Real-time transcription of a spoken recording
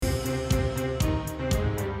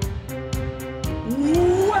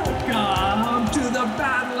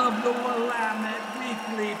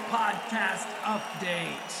podcast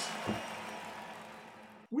update.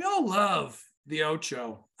 We all love the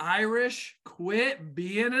Ocho. Irish, quit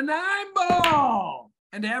being a nine ball.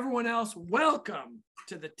 And to everyone else, welcome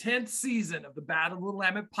to the 10th season of the Battle of the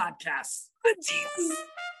Limit podcast. The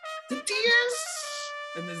Diaz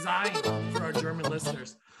and the Zion for our German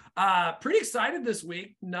listeners. Pretty excited this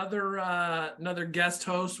week. Another guest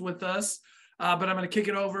host with us. But I'm going to kick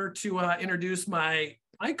it over to introduce my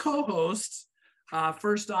co-hosts.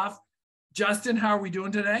 First off, Justin, how are we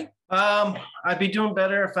doing today? I'd be doing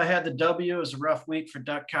better if I had the W. It was a rough week for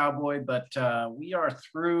Duck Cowboy, but we are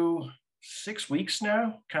through 6 weeks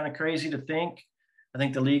now. Kind of crazy to think. I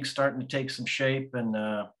think the league's starting to take some shape,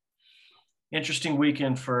 and interesting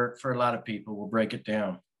weekend for a lot of people. We'll break it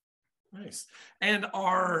down. Nice. And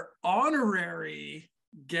our honorary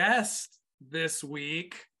guest this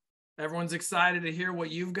week, everyone's excited to hear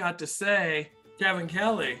what you've got to say. Kevin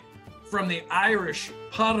Kelly from the Irish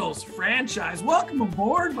Puddles franchise. Welcome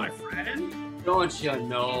aboard, my friend. Don't you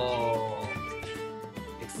know?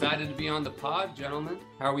 Excited to be on the pod, gentlemen.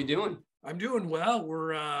 How are we doing? I'm doing well.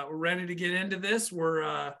 We're ready to get into this.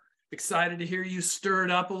 We're excited to hear you stir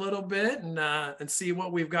it up a little bit and see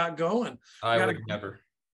what we've got going. I would never.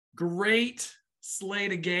 Great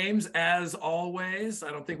slate of games as always.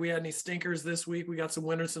 I don't think we had any stinkers this week. We got some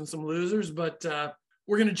winners and some losers, but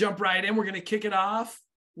we're going to jump right in. We're going to kick it off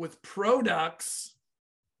with Products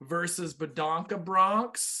versus Badonka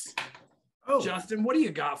Bronx. Oh, Justin, what do you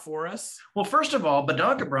got for us? Well, first of all,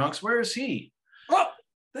 Badonka Bronx, where is he? Oh,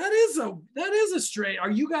 that is a straight. Are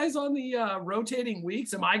you guys on the rotating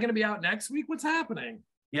weeks? Am I going to be out next week? What's happening?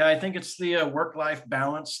 Yeah, I think it's the work-life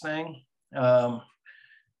balance thing.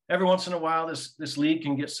 Every once in a while, this league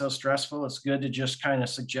can get so stressful. It's good to just kind of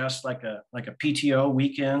suggest like a PTO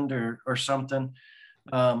weekend or something.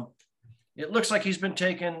 It looks like he's been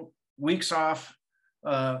taking weeks off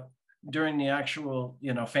during the actual,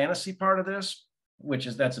 fantasy part of this,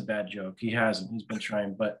 that's a bad joke. He hasn't. He's been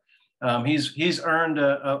trying, but he's earned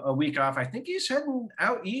a week off. I think he's heading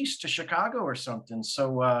out east to Chicago or something.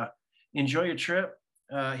 So enjoy your trip.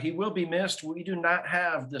 He will be missed. We do not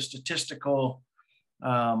have the statistical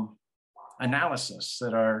analysis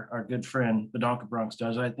that our good friend Badonka Bronx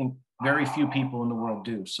does. I think very few people in the world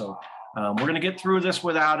do. So we're going to get through this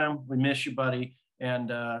without him. We miss you, buddy.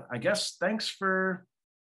 And I guess thanks for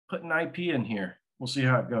putting IP in here. We'll see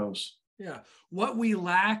how it goes. Yeah. What we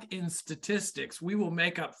lack in statistics, we will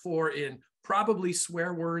make up for in probably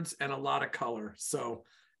swear words and a lot of color. So,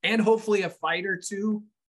 and hopefully a fight or two.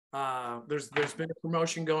 There's been a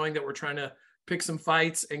promotion going that we're trying to pick some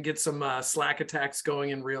fights and get some slack attacks going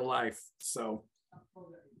in real life. So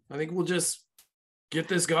I think we'll just get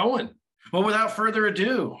this going. Well, without further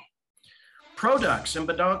ado, Products and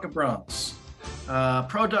Badonka Bronx.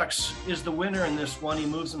 Products is the winner in this one. He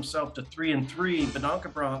moves himself to 3-3.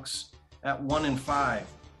 Badonka Bronx at 1-5.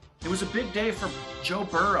 It was a big day for Joe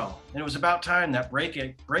Burrow, and it was about time, that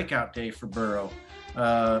breakout day for Burrow.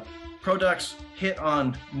 Products hit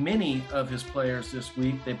on many of his players this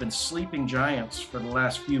week. They've been sleeping giants for the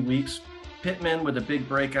last few weeks. Pittman with a big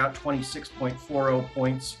breakout, 26.40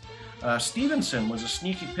 points. Stevenson was a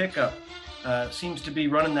sneaky pickup. Seems to be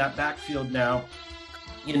running that backfield now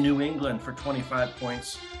in New England for 25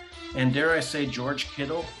 points. And dare I say, George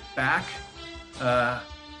Kittle back,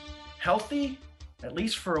 healthy, at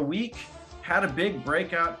least for a week, had a big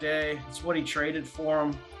breakout day. It's what he traded for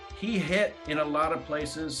him. He hit in a lot of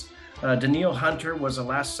places. Danielle Hunter was a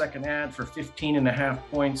last-second ad for 15.5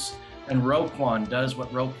 points. And Roquan does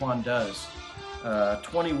what Roquan does.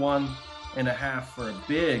 21.5 for a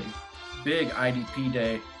big IDP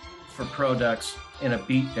day for Products in a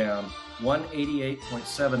beatdown,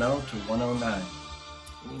 188.70 to 109.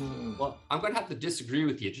 Well, I'm going to have to disagree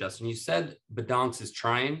with you, Justin. You said Badonks is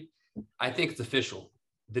trying. I think it's official.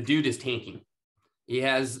 The dude is tanking. He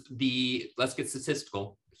has let's get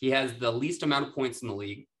statistical. He has the least amount of points in the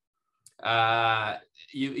league.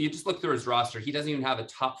 You just look through his roster. He doesn't even have a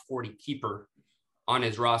top 40 keeper on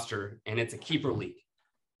his roster, and it's a keeper league.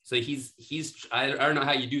 So he's I don't know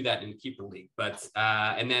how you do that in a keeper league, but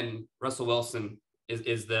and then Russell Wilson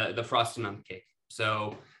is the frosting on the cake.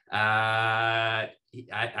 So I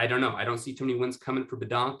don't know. I don't see too many wins coming for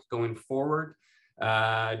Badonk going forward.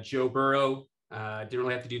 Joe Burrow didn't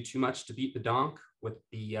really have to do too much to beat Badonk with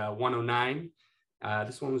the 109.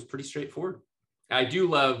 This one was pretty straightforward. I do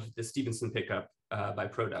love the Stevenson pickup by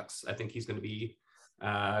Products. I think he's going to be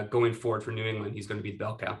going forward for New England. He's going to be the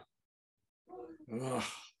bell cow.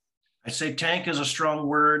 I say tank is a strong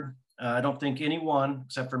word. I don't think anyone,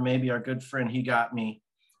 except for maybe our good friend He Got Me,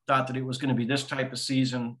 thought that it was going to be this type of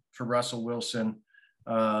season for Russell Wilson.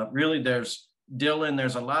 Really, there's Dylan,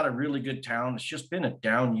 there's a lot of really good talent. It's just been a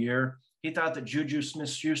down year. He thought that Juju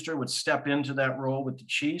Smith-Schuster would step into that role with the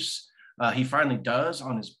Chiefs. He finally does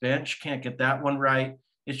on his bench. Can't get that one right.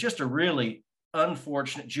 It's just a really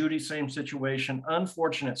unfortunate, Judy, same situation,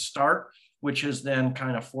 unfortunate start, which has then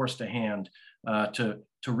kind of forced a hand to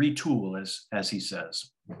retool, as he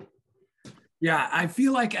says. Yeah, I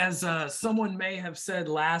feel like as someone may have said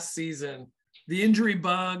last season, the injury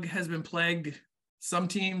bug has been plagued some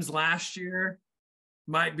teams last year.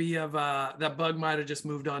 Might be that bug might have just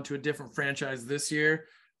moved on to a different franchise this year.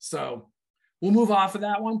 So we'll move off of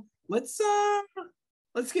that one. Let's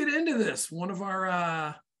get into this. One of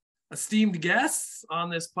our esteemed guests on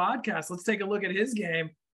this podcast. Let's take a look at his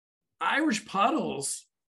game. Irish Puddles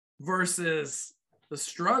versus the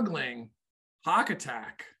struggling Hawk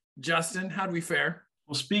Attack. Justin, how do we fare?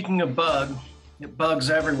 Well, speaking of bug, it bugs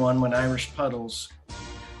everyone when Irish Puddles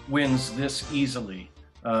wins this easily.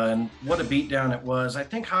 And what a beatdown it was. I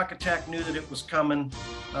think Hawk Attack knew that it was coming.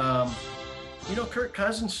 Kirk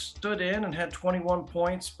Cousins stood in and had 21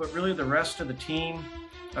 points, but really the rest of the team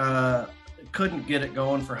couldn't get it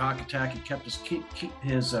going for Hawk Attack. He kept his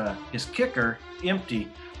kicker empty.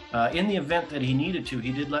 In the event that he needed to,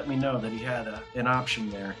 he did let me know that he had an option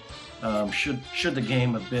there. Should the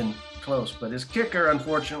game have been close, but his kicker,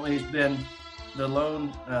 unfortunately, has been the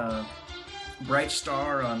lone bright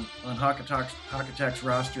star on Hawk Attack's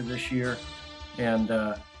roster this year, and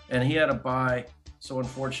he had a bye, so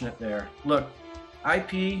unfortunate there. Look,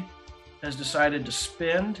 IP has decided to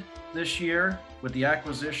spend this year with the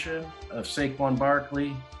acquisition of Saquon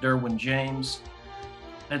Barkley, Derwin James.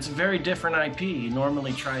 And it's a very different IP. He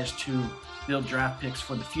normally tries to build draft picks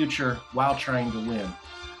for the future while trying to win.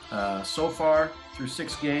 So far, through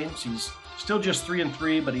 6 games, he's still just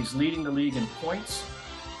 3-3, but he's leading the league in points.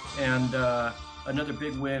 And another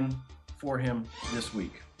big win for him this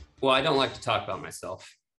week. Well, I don't like to talk about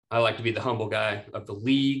myself. I like to be the humble guy of the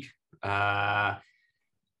league.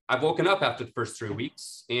 I've woken up after the first 3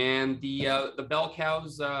 weeks, and the bell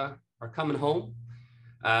cows are coming home.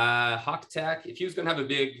 Hawk Attack, if he was going to have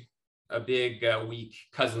a big week,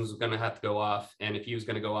 Cousins was going to have to go off, and if he was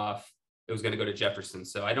going to go off, it was going to go to Jefferson.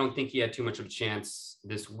 So I don't think he had too much of a chance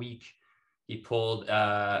this week. He pulled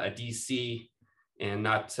a DC and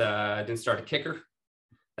didn't start a kicker.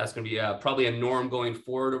 That's going to be probably a norm going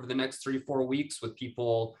forward over the next 3-4 weeks, with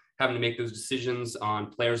people having to make those decisions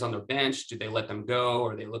on players on their bench. Do they let them go,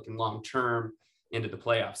 or are they looking long-term into the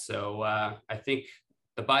playoffs? So I think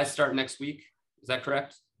the buys start next week. Is that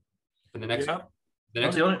correct? For the next,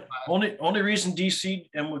 the only reason DC,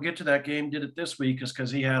 and we'll get to that game, did it this week is because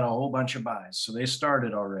he had a whole bunch of buys. So they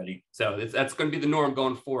started already. So that's going to be the norm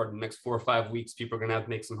going forward. In the next 4 or 5 weeks, people are going to have to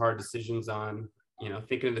make some hard decisions on,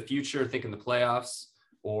 thinking of the future, thinking the playoffs,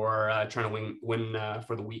 or trying to win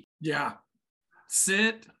for the week. Yeah.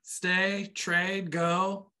 Sit, stay, trade,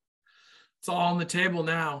 go. It's all on the table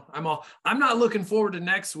now. I'm not looking forward to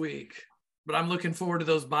next week, but I'm looking forward to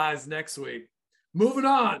those buys next week. Moving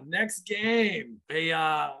on, next game,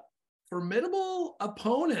 a formidable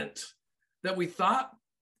opponent that we thought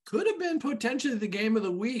could have been potentially the game of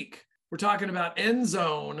the week. We're talking about End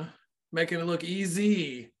Zone making it look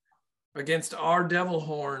easy against our Devil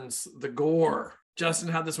Horns, the Gore. Justin,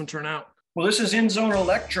 how'd this one turn out? Well, this is End Zone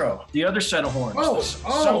Electro, the other set of horns.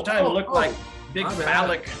 Sometimes look like big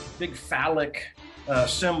phallic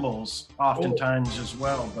symbols oftentimes as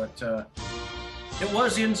well, but it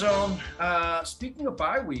was End Zone. Speaking of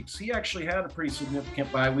bye weeks, he actually had a pretty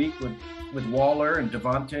significant bye week with Waller and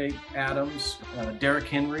Devontae Adams, Derrick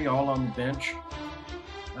Henry, all on the bench.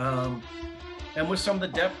 And with some of the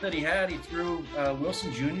depth that he had, he threw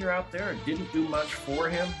Wilson Jr. out there. It didn't do much for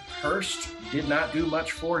him. Hurst did not do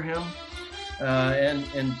much for him. And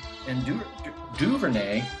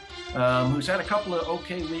Duvernay, who's had a couple of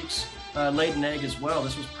okay weeks, laid an egg as well.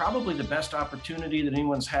 This was probably the best opportunity that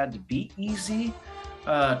anyone's had to beat Easy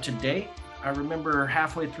to date. I remember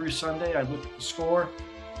halfway through Sunday, I looked at the score.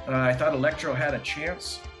 I thought Electro had a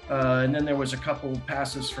chance. And then there was a couple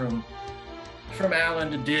passes from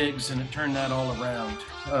Allen to Diggs, and it turned that all around.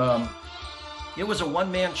 It was a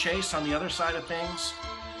one-man chase on the other side of things.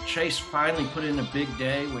 Chase finally put in a big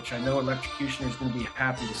day, which I know Electrocutioner is going to be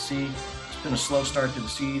happy to see. It's been a slow start to the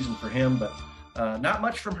season for him, but not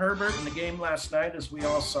much from Herbert in the game last night, as we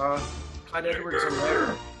all saw. Clyde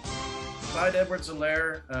Edwards-Helaire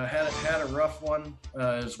had a rough one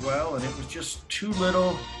as well, and it was just too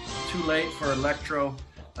little, too late for Electro.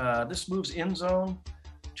 This moves End Zone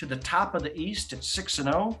to the top of the East at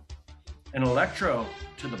 6-0, and Electro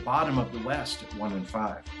to the bottom of the West at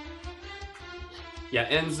 1-5. Yeah,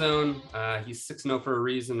 End Zone, he's 6-0 for a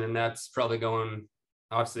reason, and that's probably going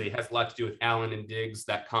Obviously, it has a lot to do with Allen and Diggs.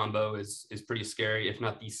 That combo is pretty scary, if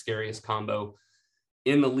not the scariest combo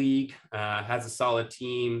in the league. Has a solid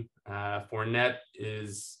team. Fournette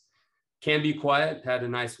can be quiet, had a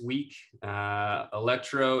nice week.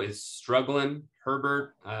 Electro is struggling.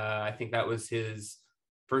 Herbert, I think that was his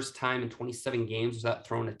first time in 27 games without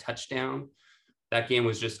throwing a touchdown. That game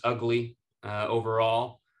was just ugly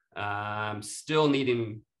overall. Still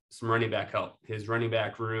needing some running back help. His running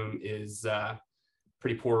back room is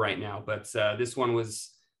pretty poor right now, but this one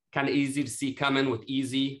was kind of easy to see coming with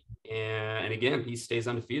Easy. And again, he stays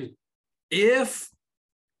undefeated.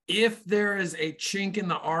 If there is a chink in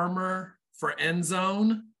the armor for end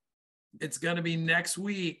zone, it's going to be next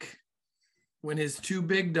week when his two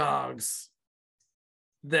big dogs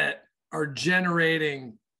that are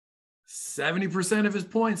generating 70% of his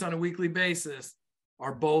points on a weekly basis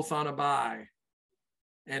are both on a bye.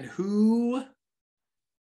 And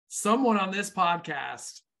someone on this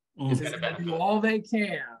podcast is going to do all they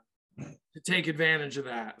can to take advantage of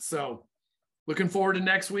that. So looking forward to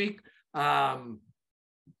next week.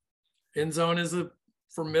 End zone is a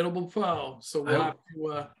formidable foe, so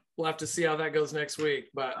we'll have to see how that goes next week.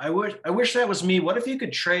 But I wish that was me. What if you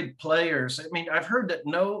could trade players? I mean, I've heard that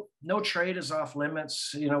no trade is off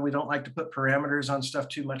limits. You know, we don't like to put parameters on stuff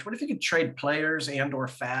too much. What if you could trade players and or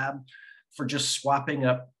fab for just swapping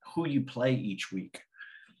up who you play each week?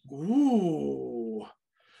 Ooh,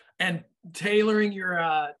 and tailoring your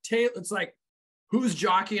it's like who's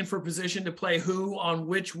jockeying for position to play who on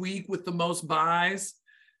which week with the most buys.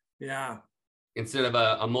 Yeah. Instead of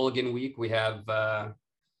a mulligan week, we have a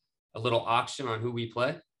little auction on who we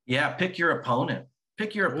play. Yeah, pick your opponent.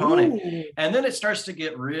 Ooh. And then it starts to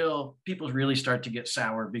get real. People really start to get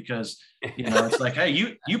sour because, you know, it's like, hey,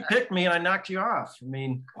 you picked me and I knocked you off. I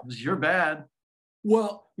mean, it was your bad.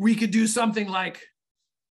 Well, we could do something like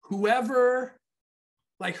whoever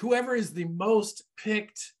is the most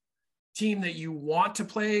picked team that you want to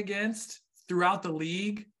play against throughout the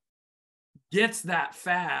league gets that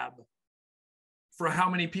fab for how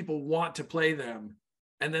many people want to play them.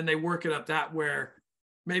 And then they work it up that where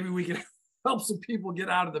maybe we can help some people get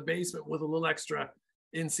out of the basement with a little extra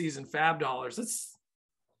in-season fab dollars. That's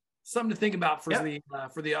something to think about for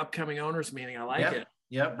the upcoming owners meeting. I like it.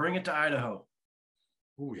 Yeah, bring it to Idaho.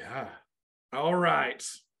 Oh yeah. All right.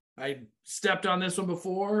 I stepped on this one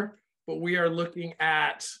before, but we are looking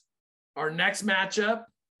at our next matchup.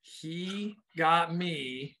 He got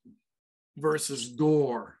me versus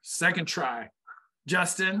Gore. Second try.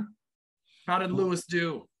 Justin, how did Lewis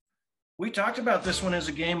do? We talked about this one as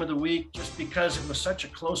a game of the week just because it was such a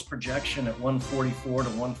close projection at 144 to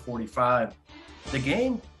 145. The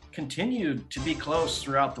game continued to be close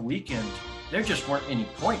throughout the weekend. There just weren't any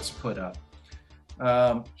points put up.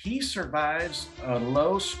 He survives a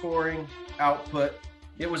low scoring output.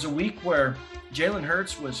 It was a week where Jalen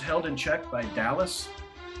Hurts was held in check by Dallas,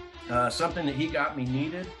 something that he got me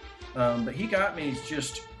needed. But he got me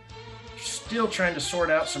just still trying to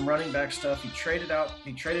sort out some running back stuff. He traded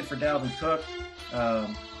for Dalvin Cook.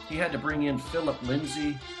 He had to bring in Phillip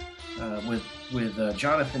Lindsay with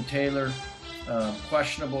Jonathan Taylor,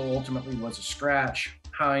 questionable, ultimately was a scratch.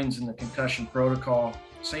 Hines in the concussion protocol.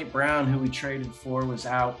 St. Brown, who we traded for, was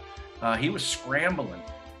out. He was scrambling.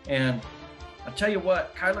 And I'll tell you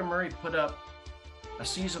what, Kyler Murray put up a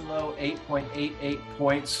season low 8.88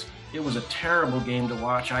 points. It was a terrible game to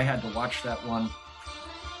watch. I had to watch that one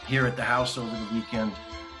here at the house over the weekend.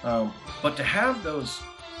 But to have those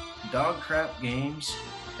dog crap games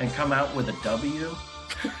and come out with a W,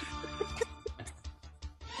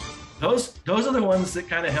 those are the ones that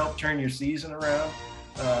kind of help turn your season around.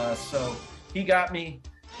 So he got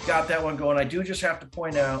that one going. I do just have to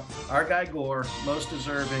point out our guy Gore, most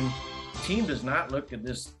deserving. Team does not look at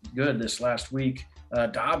this good this last week.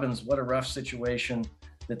 Dobbins, what a rough situation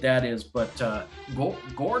that is. But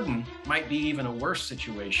Gordon might be even a worse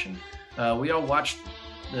situation. We all watched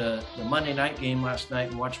the Monday night game last night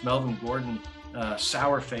and watched Melvin Gordon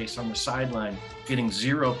sour face on the sideline, getting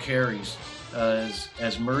 0 carries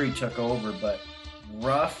as Murray took over. But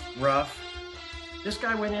rough. This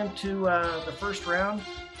guy went into the first round,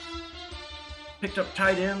 picked up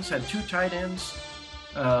tight ends, had 2 tight ends,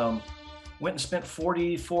 went and spent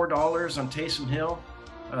 $44 on Taysom Hill,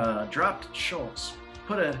 dropped Schultz,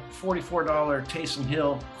 put a $44 Taysom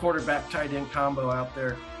Hill quarterback tight end combo out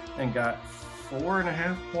there and got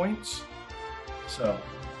 4.5 points. So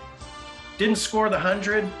didn't score the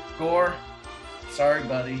 100. Gore, sorry,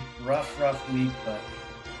 buddy. Rough week, but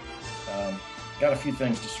got a few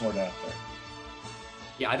things to sort out there.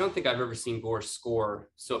 Yeah, I don't think I've ever seen Gore score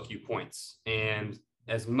so few points. And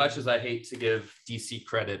as much as I hate to give DC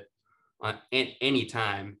credit, at any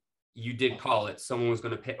time, you did call it. Someone was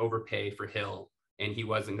going to overpay for Hill, and he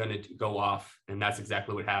wasn't going to go off, and that's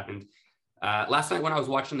exactly what happened. Last night when I was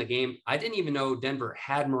watching the game, I didn't even know Denver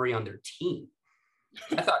had Murray on their team.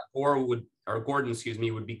 I thought Gordon,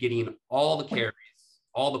 would be getting all the carries,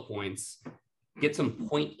 all the points, gets him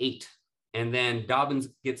 0.8, and then Dobbins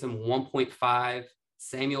gets him 1.5.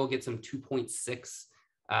 Samuel gets him 2.6.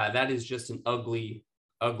 That is just an ugly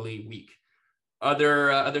week.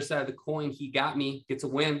 Other side of the coin, he got me, gets a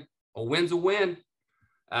win. A win's a win.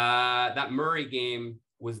 That Murray game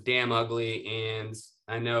was damn ugly, and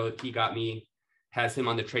I know he got me, has him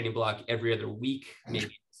on the trading block every other week.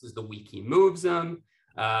 Maybe this is the week he moves him.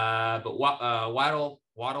 But Waddle,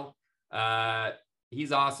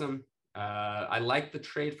 he's awesome. I like the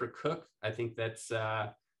trade for Cook. I think that's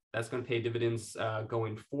going to pay dividends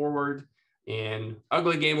going forward. And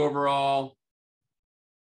ugly game overall,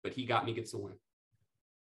 but he got me, gets the win.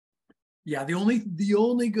 Yeah, the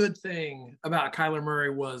only good thing about Kyler Murray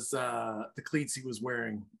was the cleats he was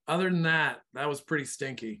wearing. Other than that, that was pretty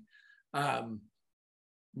stinky.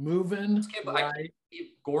 Moving right.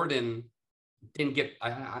 Gordon didn't get.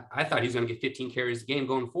 I thought he was going to get 15 carries a game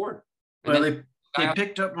going forward. Well, they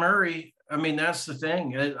picked up Murray. I mean, that's the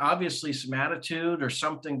thing. Obviously, some attitude or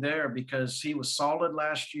something there, because he was solid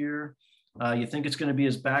last year. You think it's going to be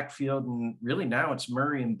his backfield, and really now it's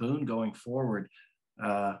Murray and Boone going forward.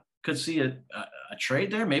 Could see a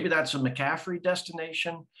trade there. Maybe that's a McCaffrey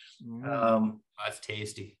destination. That's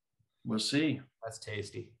tasty. We'll see. That's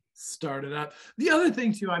tasty. Started up. The other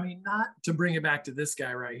thing too, I mean, not to bring it back to this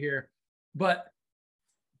guy right here, but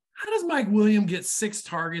how does Mike Williams get 6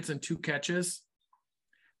 targets and 2 catches?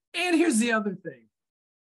 And here's the other thing.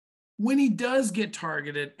 When he does get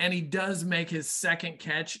targeted and he does make his second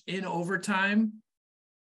catch in overtime,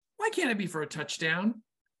 why can't it be for a touchdown?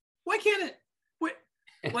 Why can't it?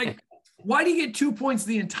 Like, why do you get 2 points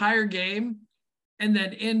the entire game and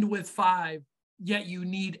then end with 5, yet you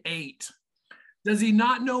need 8? Does he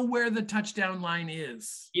not know where the touchdown line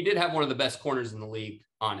is? He did have one of the best corners in the league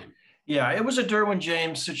on him. Yeah, it was a Derwin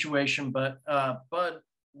James situation, but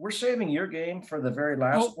we're saving your game for the very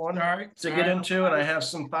last one to get into, and I have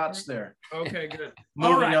some thoughts there. Okay, good.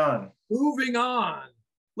 Moving on.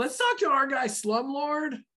 Let's talk to our guy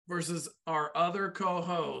Slumlord versus our other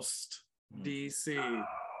co-host, DC.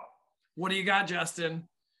 What do you got, Justin?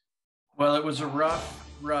 Well, it was a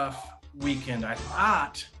rough weekend. I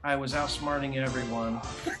thought I was outsmarting everyone.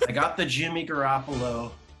 I got the Jimmy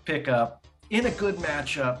Garoppolo pickup in a good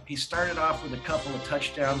matchup. He started off with a couple of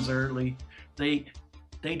touchdowns early. They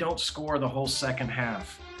don't score the whole second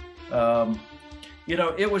half.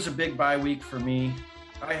 It was a big bye week for me.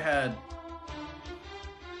 I had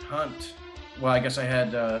Hunt. Well, I guess I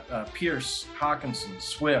had Pierce, Hawkinson,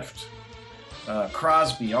 Swift,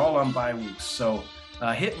 Crosby, all on bye weeks. So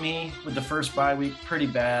hit me with the first bye week pretty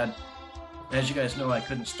bad. As you guys know, I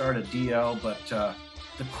couldn't start a DL, but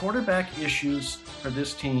the quarterback issues for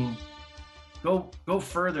this team go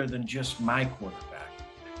further than just my quarterback.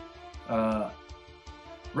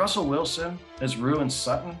 Russell Wilson has ruined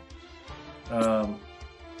Sutton.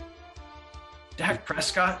 Dak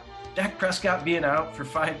Prescott being out for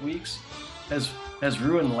 5 weeks has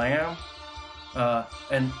ruined Lamb.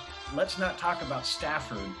 And let's not talk about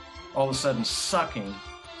Stafford all of a sudden sucking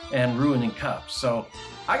and ruining Kupp. So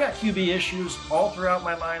I got QB issues all throughout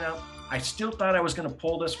my lineup. I still thought I was going to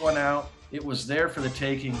pull this one out. It was there for the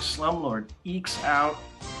taking. Slumlord ekes out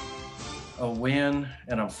a win,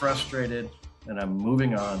 and I'm frustrated, and I'm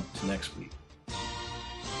moving on to next week.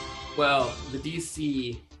 Well, the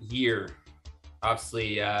DC year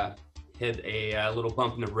obviously hit a little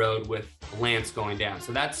bump in the road with Lance going down.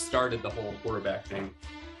 So that started the whole quarterback thing.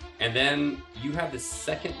 And then you have the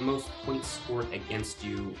second most points scored against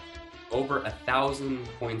you, over 1,000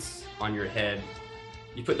 points on your head.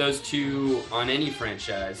 You put those two on any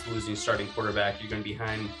franchise, losing starting quarterback, you're going to be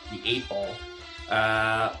behind the 8 ball.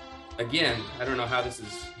 Again, I don't know how this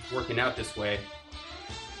is working out this way.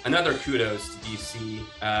 Another kudos to DC.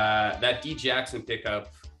 That D Jackson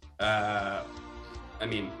pickup, that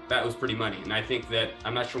was pretty money. And I think that,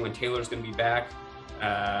 I'm not sure when Taylor's going to be back.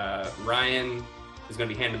 Ryan is going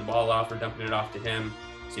to be handing the ball off or dumping it off to him.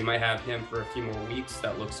 So you might have him for a few more weeks.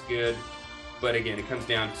 That looks good. But again, it comes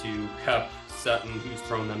down to Kupp, Sutton, who's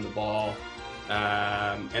throwing them the ball.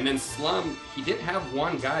 And then Slum, he didn't have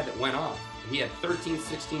one guy that went off. He had 13,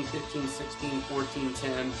 16, 15, 16, 14,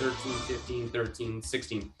 10, 13, 15, 13,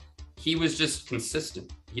 16. He was just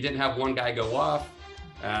consistent. He didn't have one guy go off.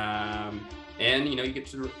 And you get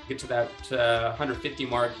to that 150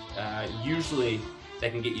 mark. Usually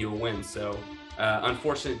that can get you a win. So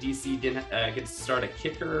Unfortunate DC didn't get to start a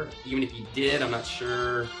kicker. Even if he did, I'm not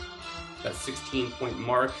sure that 16-point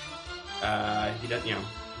mark. He doesn't, you know,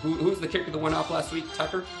 who's the kicker that went off last week?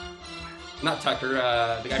 Tucker? Not Tucker.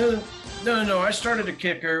 The guy. No. I started a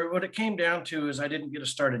kicker. What it came down to is I didn't get to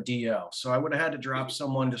start a DL, so I would have had to drop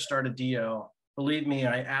someone to start a DL. Believe me,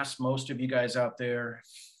 I asked most of you guys out there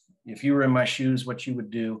if you were in my shoes, what you would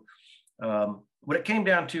do. What it came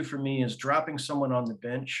down to for me is dropping someone on the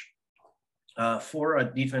bench for a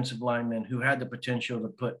defensive lineman who had the potential to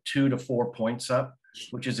put 2 to 4 points up,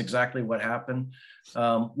 which is exactly what happened.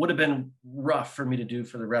 Would have been rough for me to do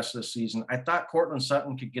for the rest of the season. I thought Cortland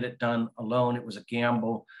Sutton could get it done alone. It was a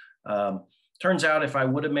gamble. Turns out if I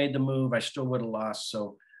would have made the move, I still would have lost.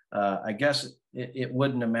 So I guess it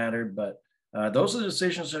wouldn't have mattered, but those are the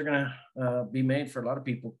decisions that are going to be made for a lot of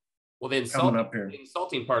people. Well, the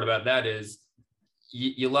insulting part about that is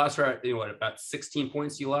you lost, about 16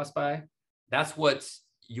 points you lost by. That's what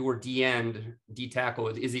your D tackle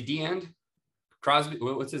is. Is he D end? Crosby,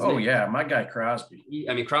 what's his name? Oh, yeah, my guy Crosby.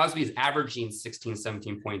 Crosby is averaging 16,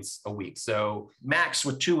 17 points a week. So max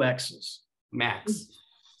with 2 X's. Max.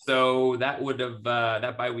 So that would have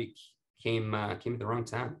that bye week came at the wrong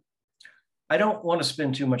time. I don't want to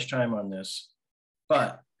spend too much time on this,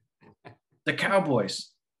 but the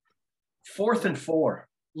Cowboys, 4th and 4.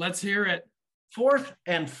 Let's hear it. 4th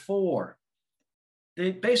and 4.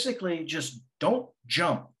 They basically just don't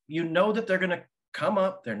jump. You know that they're going to come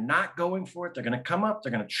up. They're not going for it. They're going to come up.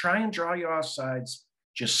 They're going to try and draw you off sides.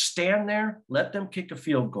 Just stand there. Let them kick a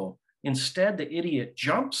field goal. Instead, the idiot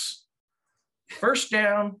jumps. First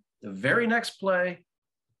down. The very next play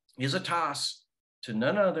is a toss to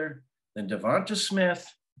none other than Devonta Smith.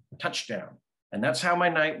 Touchdown. And that's how my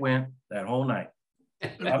night went that whole night.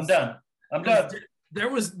 I'm done. There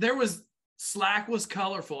was Slack was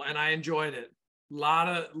colorful and I enjoyed it. Lot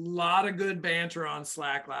of good banter on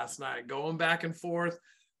Slack last night, going back and forth.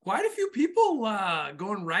 Quite a few people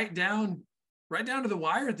going right down to the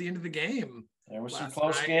wire at the end of the game. There were some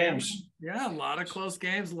close games. Yeah, a lot of close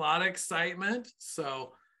games, a lot of excitement.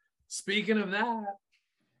 So speaking of that,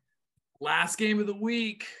 last game of the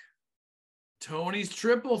week, Tony's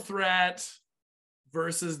triple threat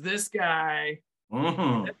versus this guy,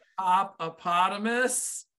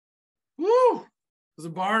 Hippopotamus. Woo! It was a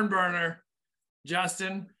barn burner.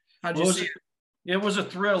 Justin, how'd you see it? It was a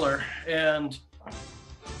thriller, and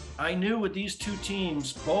I knew with these two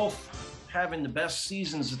teams both having the best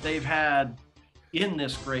seasons that they've had in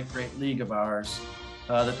this great league of ours,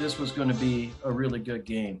 that this was going to be a really good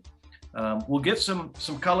game. We'll get some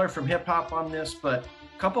color from Hip Hop on this, but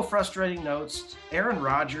a couple frustrating notes. Aaron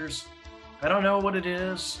Rodgers, I don't know what it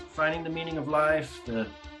is, finding the meaning of life, the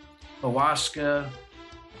ayahuasca,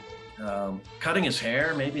 cutting his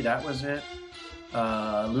hair, maybe that was it.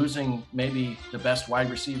 Losing maybe the best wide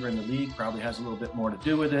receiver in the league probably has a little bit more to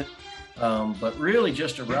do with it. But really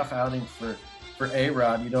just a rough outing for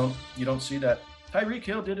A-Rod. You don't see that. Tyreek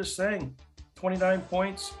Hill did his thing, 29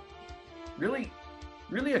 points. Really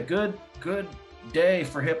a good day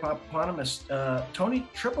for Hippopotamus. Tony,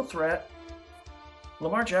 triple threat.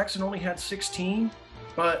 Lamar Jackson only had 16,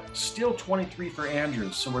 but still 23 for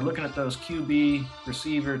Andrews. So we're looking at those QB,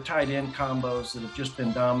 receiver, tight end combos that have just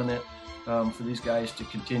been dominant. For these guys to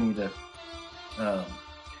continue to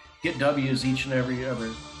get W's each and every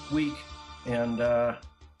other week. And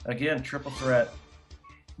again, triple threat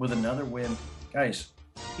with another win. Guys,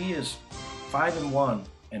 he is 5-1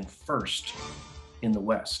 and first in the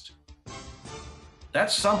West.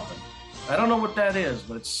 That's something. I don't know what that is,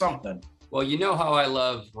 but it's something. Well, you know how I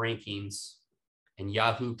love rankings and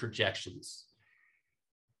Yahoo projections.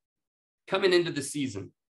 Coming into the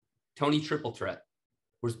season, Tony triple threat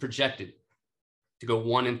was projected to go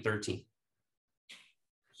 1-13.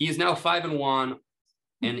 He is now 5-1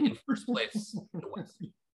 and in first place in the West.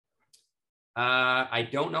 I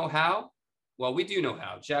don't know how. Well, we do know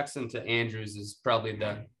how. Jackson to Andrews is probably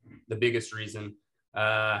the biggest reason. He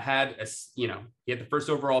had the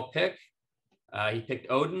first overall pick. He picked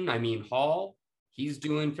Hall. He's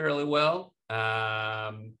doing fairly well.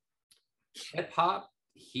 Hip Hop.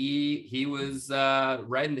 He was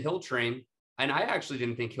riding the Hill train. And I actually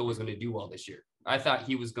didn't think Hill was going to do well this year. I thought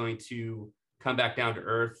he was going to come back down to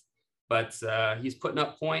earth, but he's putting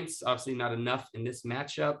up points, obviously not enough in this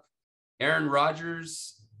matchup. Aaron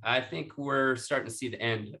Rodgers, I think we're starting to see the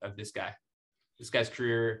end of this guy. This guy's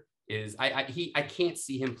career is, I can't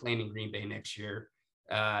see him playing in Green Bay next year.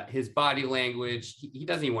 His body language, he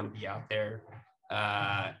doesn't even want to be out there.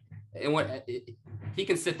 He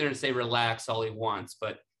can sit there and say relax all he wants,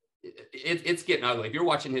 but it's getting ugly. If you're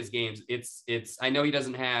watching his games, it's I know he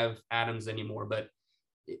doesn't have Adams anymore, but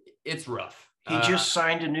it's rough. He just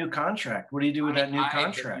signed a new contract. What do you do with that new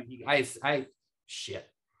contract? Shit.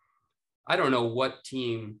 I don't know what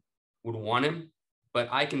team would want him, but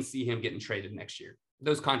I can see him getting traded next year.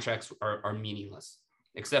 Those contracts are meaningless,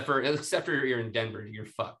 except for you're in Denver, you're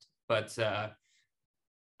fucked. But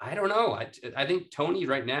I don't know. I think Tony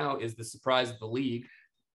right now is the surprise of the league,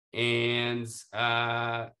 and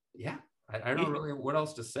I don't know really what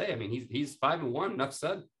else to say. I mean, he's 5-1. Enough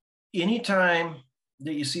said. Anytime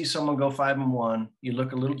that you see someone go 5-1, you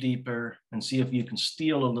look a little deeper and see if you can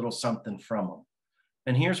steal a little something from them.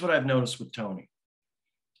 And here's what I've noticed with Tony.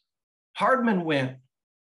 Hardman went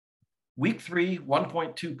week 3,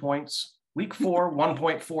 1.2 points, week 4,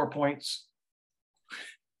 1.4 points.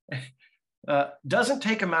 Doesn't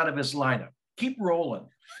take him out of his lineup. Keep rolling.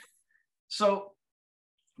 So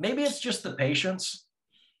maybe it's just the patience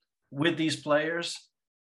with these players.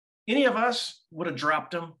 Any of us would have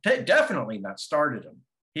dropped him. Definitely not started him.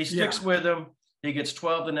 He sticks with him. He gets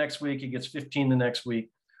 12 the next week. He gets 15 the next week.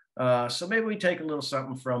 So maybe we take a little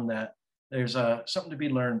something from that. There's something to be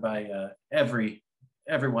learned by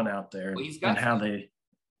everyone out there and how they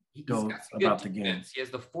go about the game. He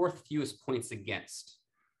has the 4th fewest points against.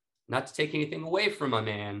 Not to take anything away from my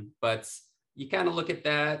man, but you kind of look at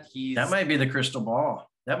that. That might be the crystal ball.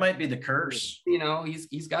 That might be the curse. You know,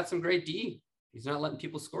 he's got some great D. He's not letting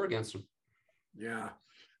people score against him. Yeah,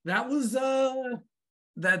 that was you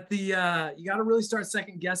got to really start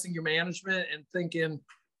second guessing your management and thinking,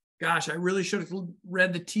 gosh, I really should have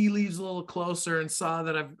read the tea leaves a little closer and saw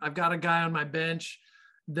that I've got a guy on my bench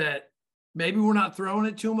that maybe we're not throwing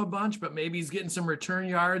it to him a bunch, but maybe he's getting some return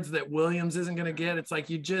yards that Williams isn't going to get. It's like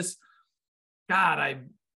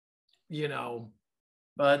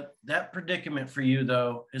But that predicament for you,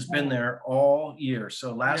 though, has been there all year.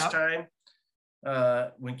 So last time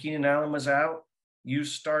when Keenan Allen was out, you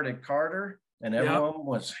started Carter, and everyone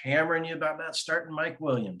was hammering you about not starting Mike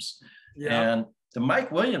Williams. And the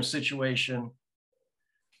Mike Williams situation,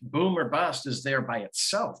 boom or bust, is there by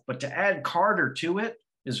itself. But to add Carter to it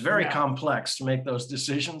is very complex to make those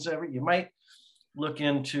decisions. You might look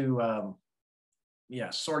into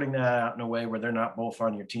sorting that out in a way where they're not both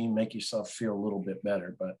on your team, make yourself feel a little bit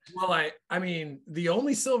better. But I mean, the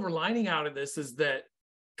only silver lining out of this is that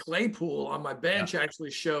Claypool on my bench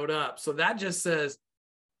actually showed up. So that just says,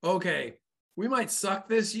 okay, we might suck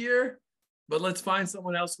this year, but let's find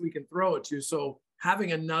someone else we can throw it to. So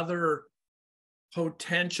having another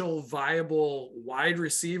potential viable wide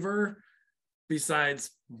receiver besides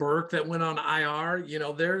Burke that went on IR,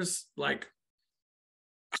 there's like,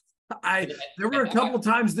 there were a couple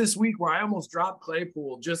times this week where I almost dropped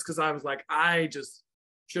Claypool just because I was like,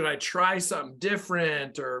 should I try something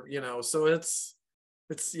different or, so it's.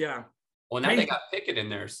 Well, now they got Pickett in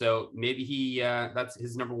there, so maybe that's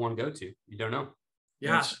his number one go-to. You don't know.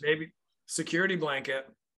 Yeah, maybe security blanket.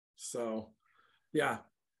 So, yeah.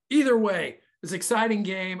 Either way, it's an exciting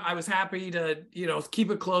game. I was happy to,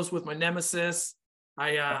 keep it close with my nemesis.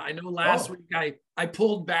 I know last week I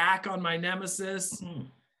pulled back on my nemesis.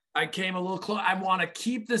 I came a little close. I want to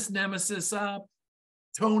keep this nemesis up.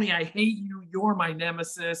 Tony, I hate you. You're my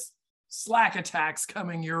nemesis. Slack attacks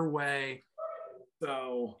coming your way.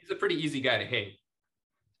 So he's a pretty easy guy to hate.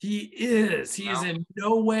 He is. He is in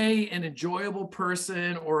no way an enjoyable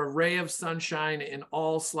person or a ray of sunshine in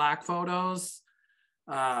all Slack photos.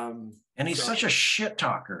 And he's such a shit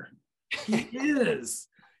talker. He is.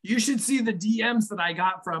 You should see the DMs that I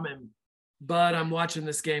got from him, but I'm watching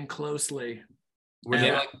this game closely. Were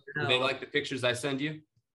they like the pictures I send you?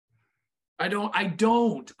 I don't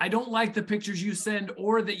like the pictures you send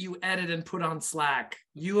or that you edit and put on Slack.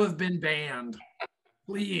 You have been banned.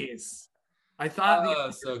 Please. I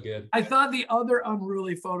thought so good. I thought the other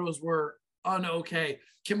unruly photos were okay.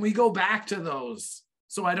 Can we go back to those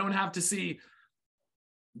so I don't have to see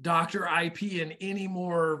Dr. IP in any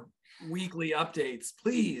more weekly updates?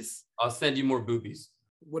 Please. I'll send you more boobies.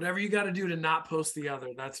 Whatever you got to do to not post the other,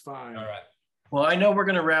 that's fine. All right. Well, I know we're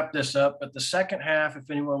going to wrap this up, but the second half, if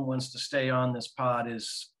anyone wants to stay on this pod,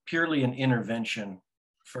 is purely an intervention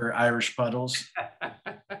for Irish Puddles.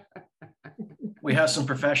 We have some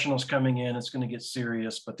professionals coming in. It's going to get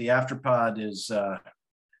serious, but the after pod is,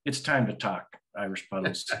 it's time to talk, Irish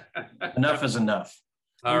Puddles. Enough is enough.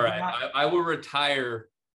 All right. I will retire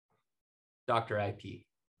Dr. IP.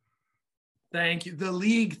 Thank you. The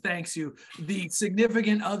league thanks you. The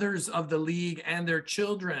significant others of the league and their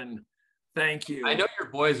children. Thank you. I know your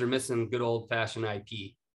boys are missing good old-fashioned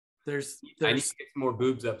IP. I need to get some more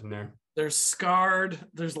boobs up in there. They're scarred.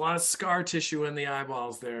 There's a lot of scar tissue in the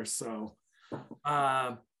eyeballs there. So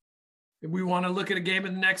we want to look at a game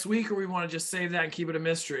in the next week, or we want to just save that and keep it a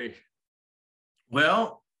mystery?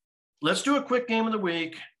 Well, let's do a quick game of the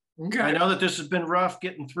week. Okay. I know that this has been rough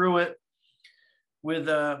getting through it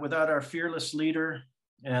without our fearless leader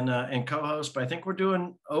and co-host, but I think we're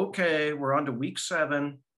doing okay. We're on to week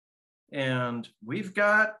 7, and we've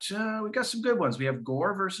got some good ones. We have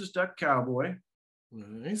Gore versus Duck Cowboy.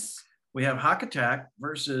 Nice. We have Hawk Attack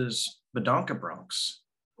versus Badonka Bronx.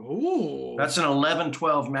 Ooh. That's an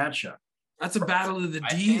 11-12 matchup. That's a battle of the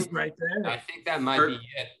D's right there. I think that might be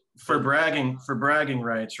it. For bragging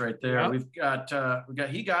rights right there. Yep. We've got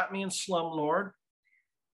He Got Me and Slumlord.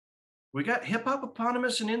 We got Hip Hop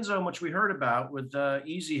Eponymous and Endzone, which we heard about with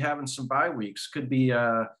Easy having some bye weeks. Could be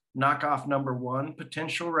knockoff number 1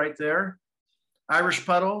 potential right there. Irish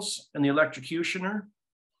Puddles and the Electrocutioner,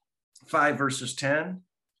 5 versus 10.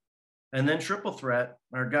 And then Triple Threat,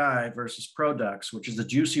 our guy, versus Produx, which is the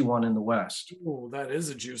juicy one in the West. Oh, that is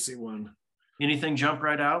a juicy one. Anything jump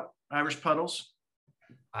right out, Irish Puddles?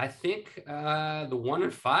 I think the 1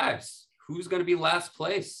 and 5s. Who's going to be last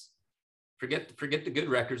place? Forget the good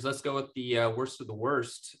records. Let's go with the worst of the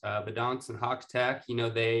worst. Badonks and Hawk Attack.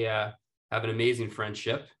 They have an amazing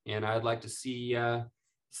friendship, and I'd like to see a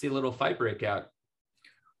little fight break out.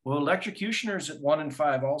 Well, Electrocutioner's at 1 and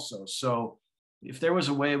 5 also. So if there was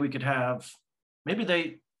a way we could have, maybe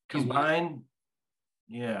they combine.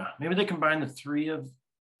 Yeah, maybe they combine the 3 of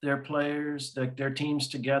their players, their teams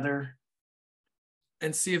together,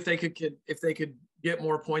 and see if they could get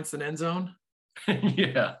more points than Endzone.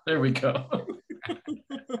 Yeah, there we go.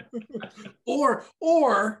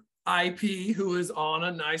 or IP, who is on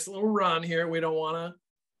a nice little run here. We don't want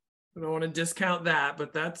to discount that,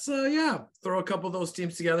 but that's throw a couple of those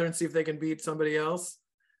teams together and see if they can beat somebody else.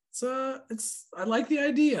 I like the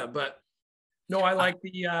idea, but no, I like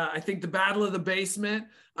I think the battle of the basement.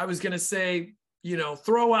 I was going to say,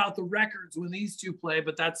 throw out the records when these two play,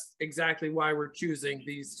 but that's exactly why we're choosing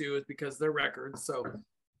these two, is because they're records. So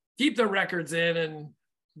keep the records in, and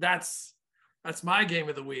that's my game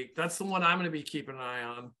of the week. That's the one I'm going to be keeping an eye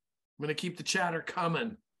on. I'm going to keep the chatter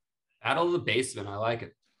coming. Battle of the basement. I like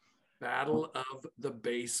it. Battle of the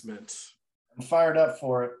basement. I'm fired up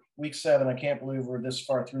for it. Week 7. I can't believe we're this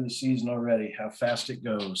far through the season already. How fast it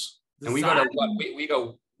goes. And we go to what? We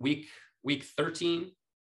go week 13,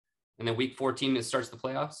 and then week 14 it starts the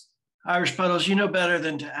playoffs. Irish Puddles, you know better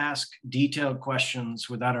than to ask detailed questions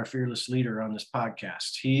without our fearless leader on this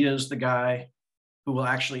podcast. He is the guy who will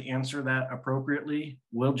actually answer that appropriately.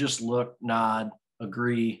 We'll just look, nod,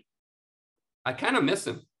 agree. I kind of miss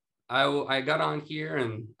him. I got on here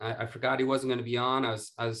and I forgot he wasn't going to be on. I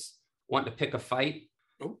was wanting to pick a fight.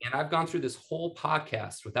 Oh. And I've gone through this whole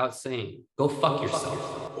podcast without saying, go fuck yourself.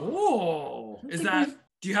 Oh,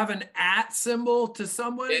 do you have an @ symbol to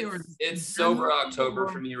somebody? It's sober October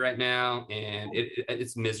for me right now, and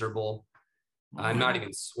it's miserable. I'm not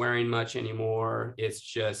even swearing much anymore. It's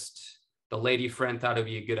just the lady friend thought it'd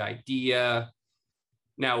be a good idea.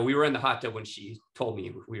 Now, we were in the hot tub when she told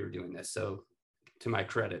me we were doing this, so to my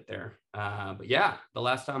credit there. But yeah, the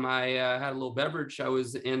last time I had a little beverage, I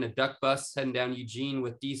was in a duck bus heading down Eugene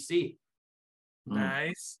with DC.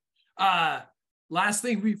 Nice. Last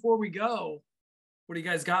thing before we go, what do you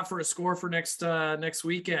guys got for a score for next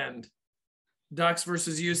weekend? Ducks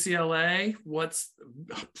versus UCLA.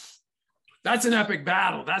 That's an epic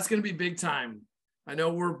battle. That's going to be big time. I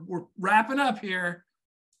know we're wrapping up here.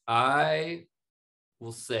 I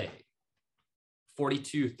will say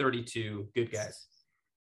 42-32, good guys.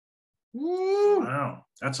 Woo. Wow,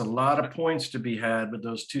 that's a lot of points to be had with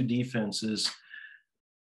those two defenses.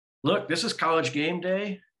 Look, this is College game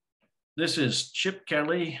day. This is Chip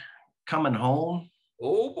Kelly coming home.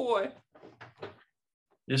 Oh boy.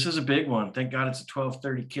 This is a big one. Thank God it's a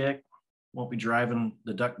 12:30 kick. Won't be driving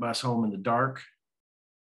the duck bus home in the dark.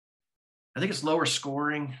 I think it's lower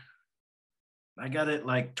scoring. I got it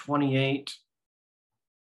like 28-20.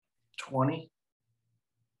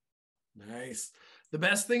 Nice. The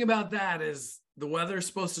best thing about that is the weather's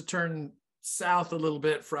supposed to turn south a little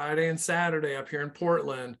bit Friday and Saturday up here in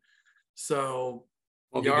Portland. So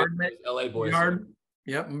yard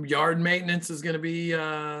maintenance is going to be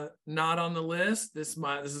not on the list. This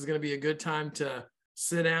is going to be a good time to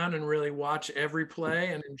sit down and really watch every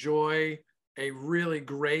play and enjoy a really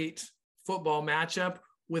great football matchup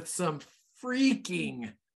with some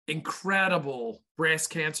freaking incredible breast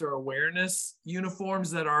cancer awareness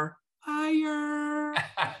uniforms that are fire.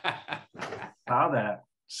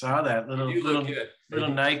 Saw that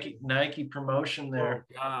little Nike promotion there.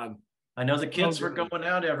 Oh God. I know the kids were going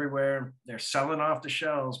out everywhere. They're selling off the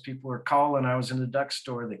shelves. People were calling. I was in the duck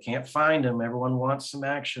store. They can't find them. Everyone wants some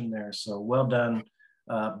action there. So well done,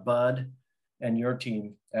 Bud, and your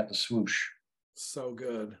team at the Swoosh. So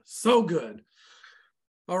good. So good.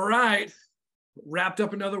 All right. Wrapped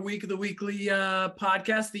up another week of the weekly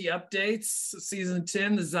podcast, the updates, season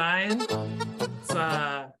 10, the Zion.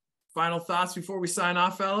 Final thoughts before we sign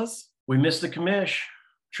off, fellas? We missed the commish.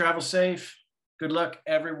 Travel safe. Good luck,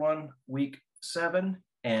 everyone. Week 7,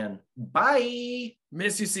 and bye.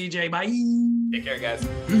 Miss you, CJ. Bye. Take care, guys.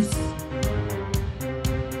 Peace.